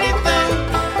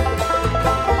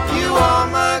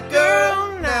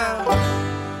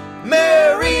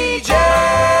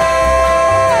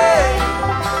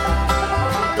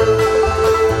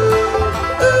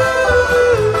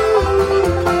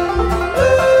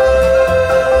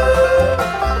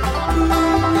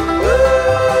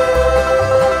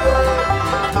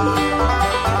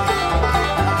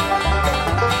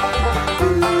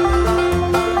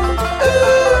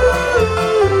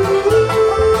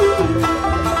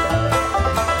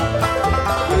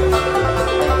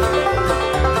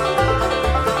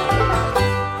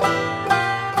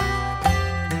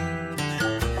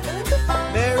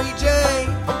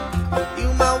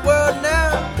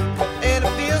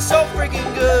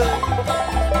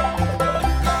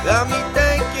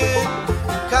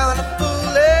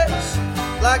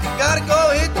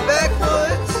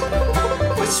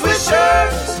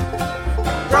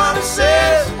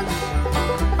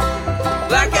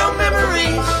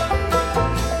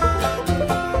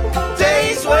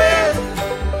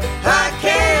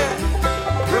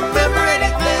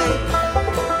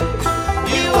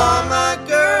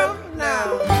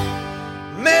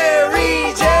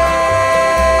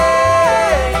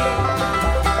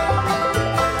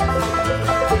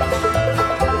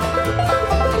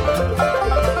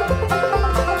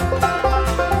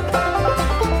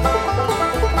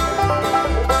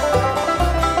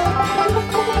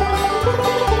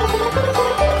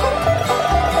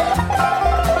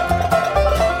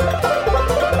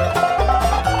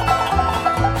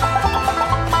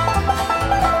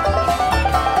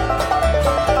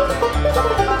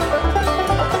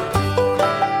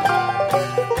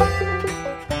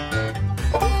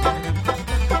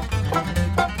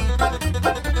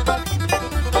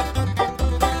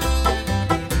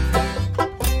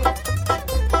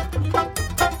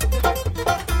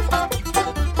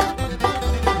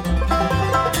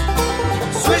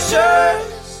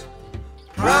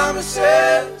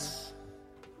 promises,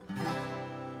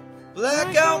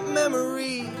 blackout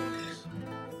memories,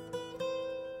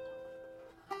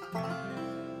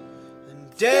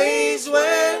 and days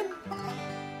when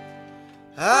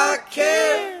I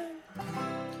can't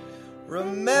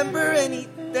remember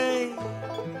anything.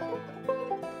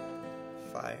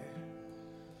 Fire.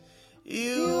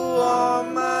 You are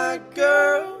my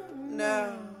girl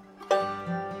now,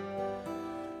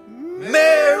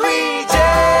 Mary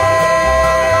Jane.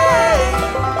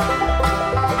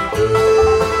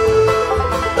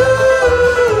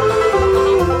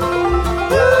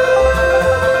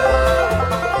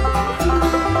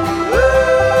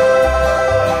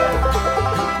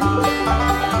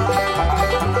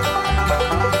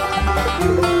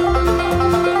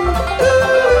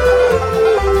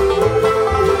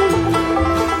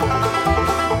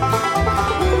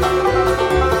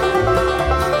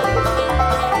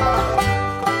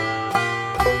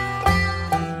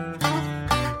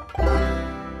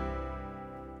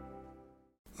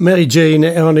 Mary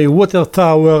Jane erano i Water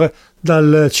Tower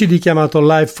dal CD chiamato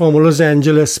Live from Los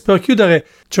Angeles. Per chiudere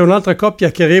c'è un'altra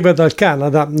coppia che arriva dal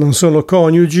Canada, non sono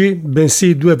coniugi,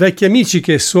 bensì due vecchi amici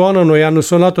che suonano e hanno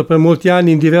suonato per molti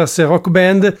anni in diverse rock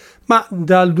band, ma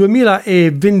dal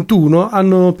 2021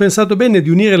 hanno pensato bene di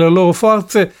unire le loro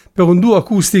forze per un duo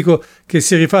acustico che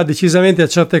si rifà decisamente a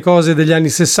certe cose degli anni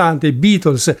 60, i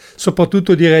Beatles,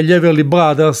 soprattutto direi gli Everly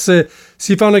Brothers.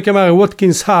 Si fanno chiamare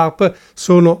Watkins Harp,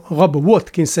 sono Rob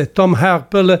Watkins e Tom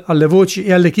Harpel alle voci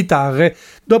e alle chitarre.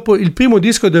 Dopo il primo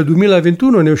disco del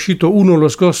 2021 ne è uscito uno lo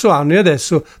scorso anno e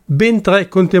adesso ben 3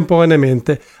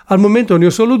 contemporaneamente. Al momento ne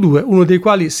ho solo 2, uno dei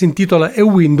quali si intitola A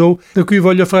Window, da cui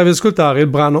voglio farvi ascoltare il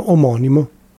brano omonimo.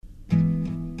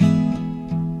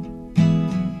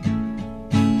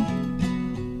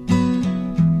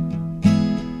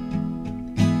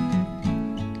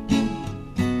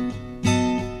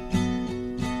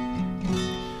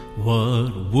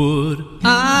 What would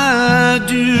I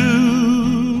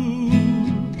do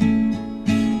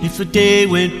if a day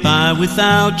went by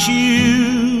without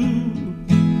you?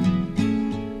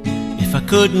 If I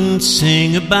couldn't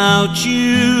sing about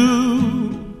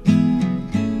you,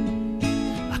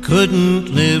 I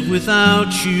couldn't live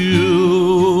without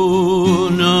you.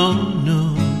 No,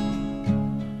 no,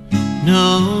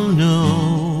 no, no.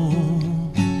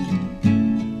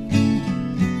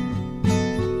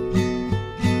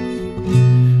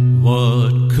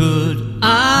 What could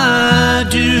I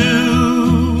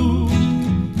do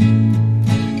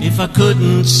if I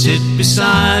couldn't sit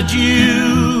beside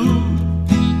you?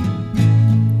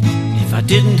 If I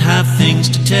didn't have things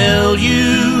to tell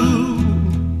you?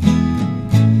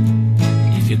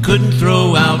 If you couldn't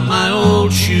throw out my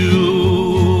old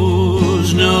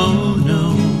shoes? No,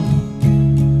 no,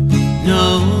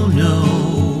 no, no.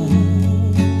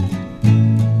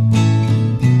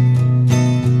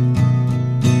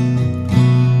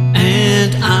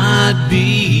 I'd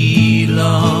be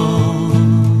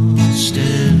lost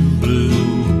and blue,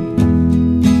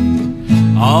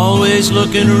 always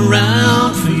looking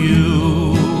around for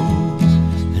you,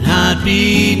 and I'd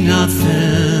be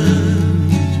nothing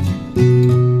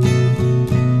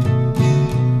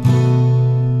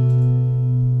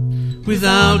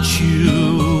without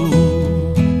you.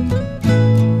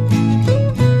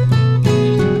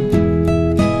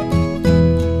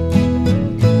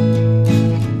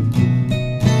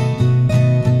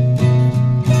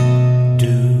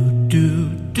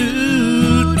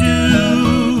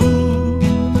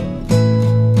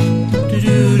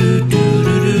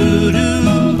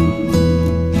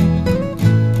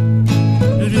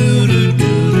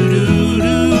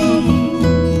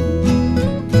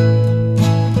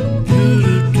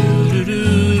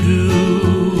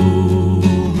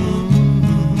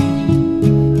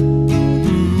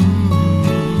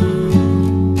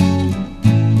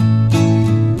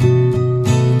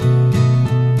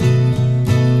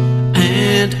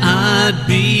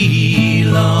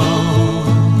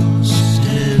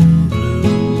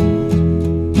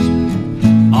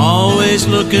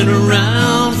 Looking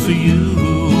around for you,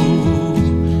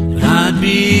 but I'd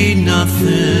be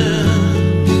nothing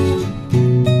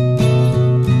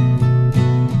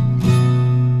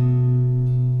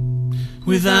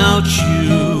without you.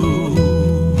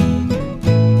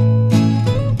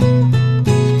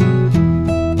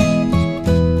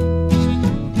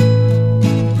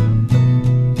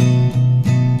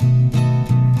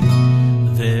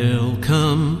 There'll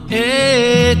come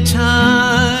a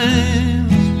time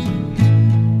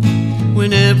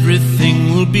when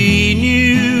everything will be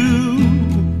new,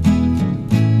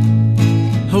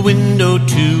 a window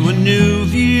to a new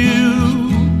view,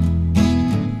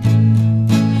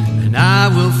 and I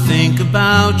will think think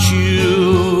about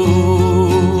you.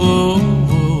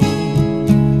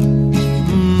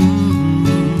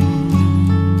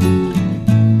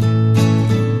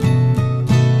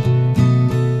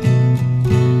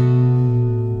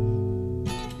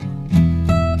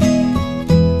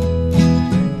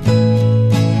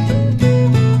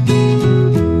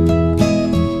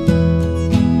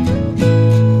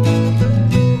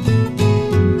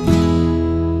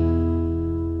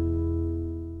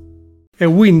 E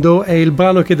Window è il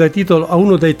brano che dà titolo a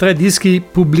uno dei 3 dischi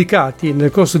pubblicati nel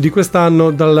corso di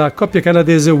quest'anno dalla coppia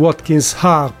canadese Watkins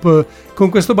Harp. Con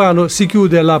questo brano si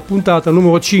chiude la puntata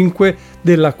numero 5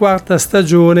 della 4ª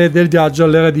stagione del viaggio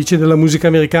alle radici della musica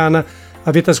americana.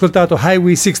 Avete ascoltato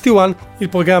Highway 61, il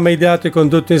programma ideato e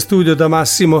condotto in studio da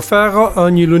Massimo Ferro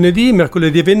ogni lunedì,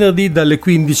 mercoledì e venerdì dalle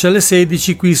 15 alle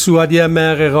 16 qui su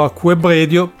ADMR Rock Web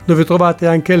Radio, dove trovate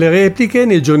anche le repliche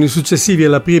nei giorni successivi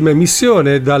alla prima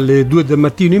emissione dalle 2 del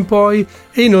mattino in poi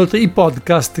e inoltre i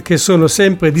podcast che sono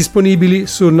sempre disponibili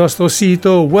sul nostro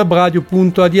sito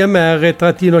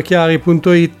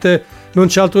webradio.admr-chiari.it. Non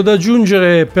c'è altro da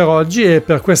aggiungere per oggi e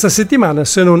per questa settimana,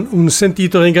 se non un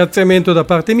sentito ringraziamento da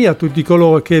parte mia a tutti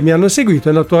coloro che mi hanno seguito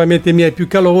e naturalmente i miei più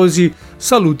calorosi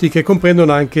saluti che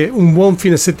comprendono anche un buon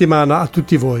fine settimana a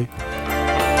tutti voi.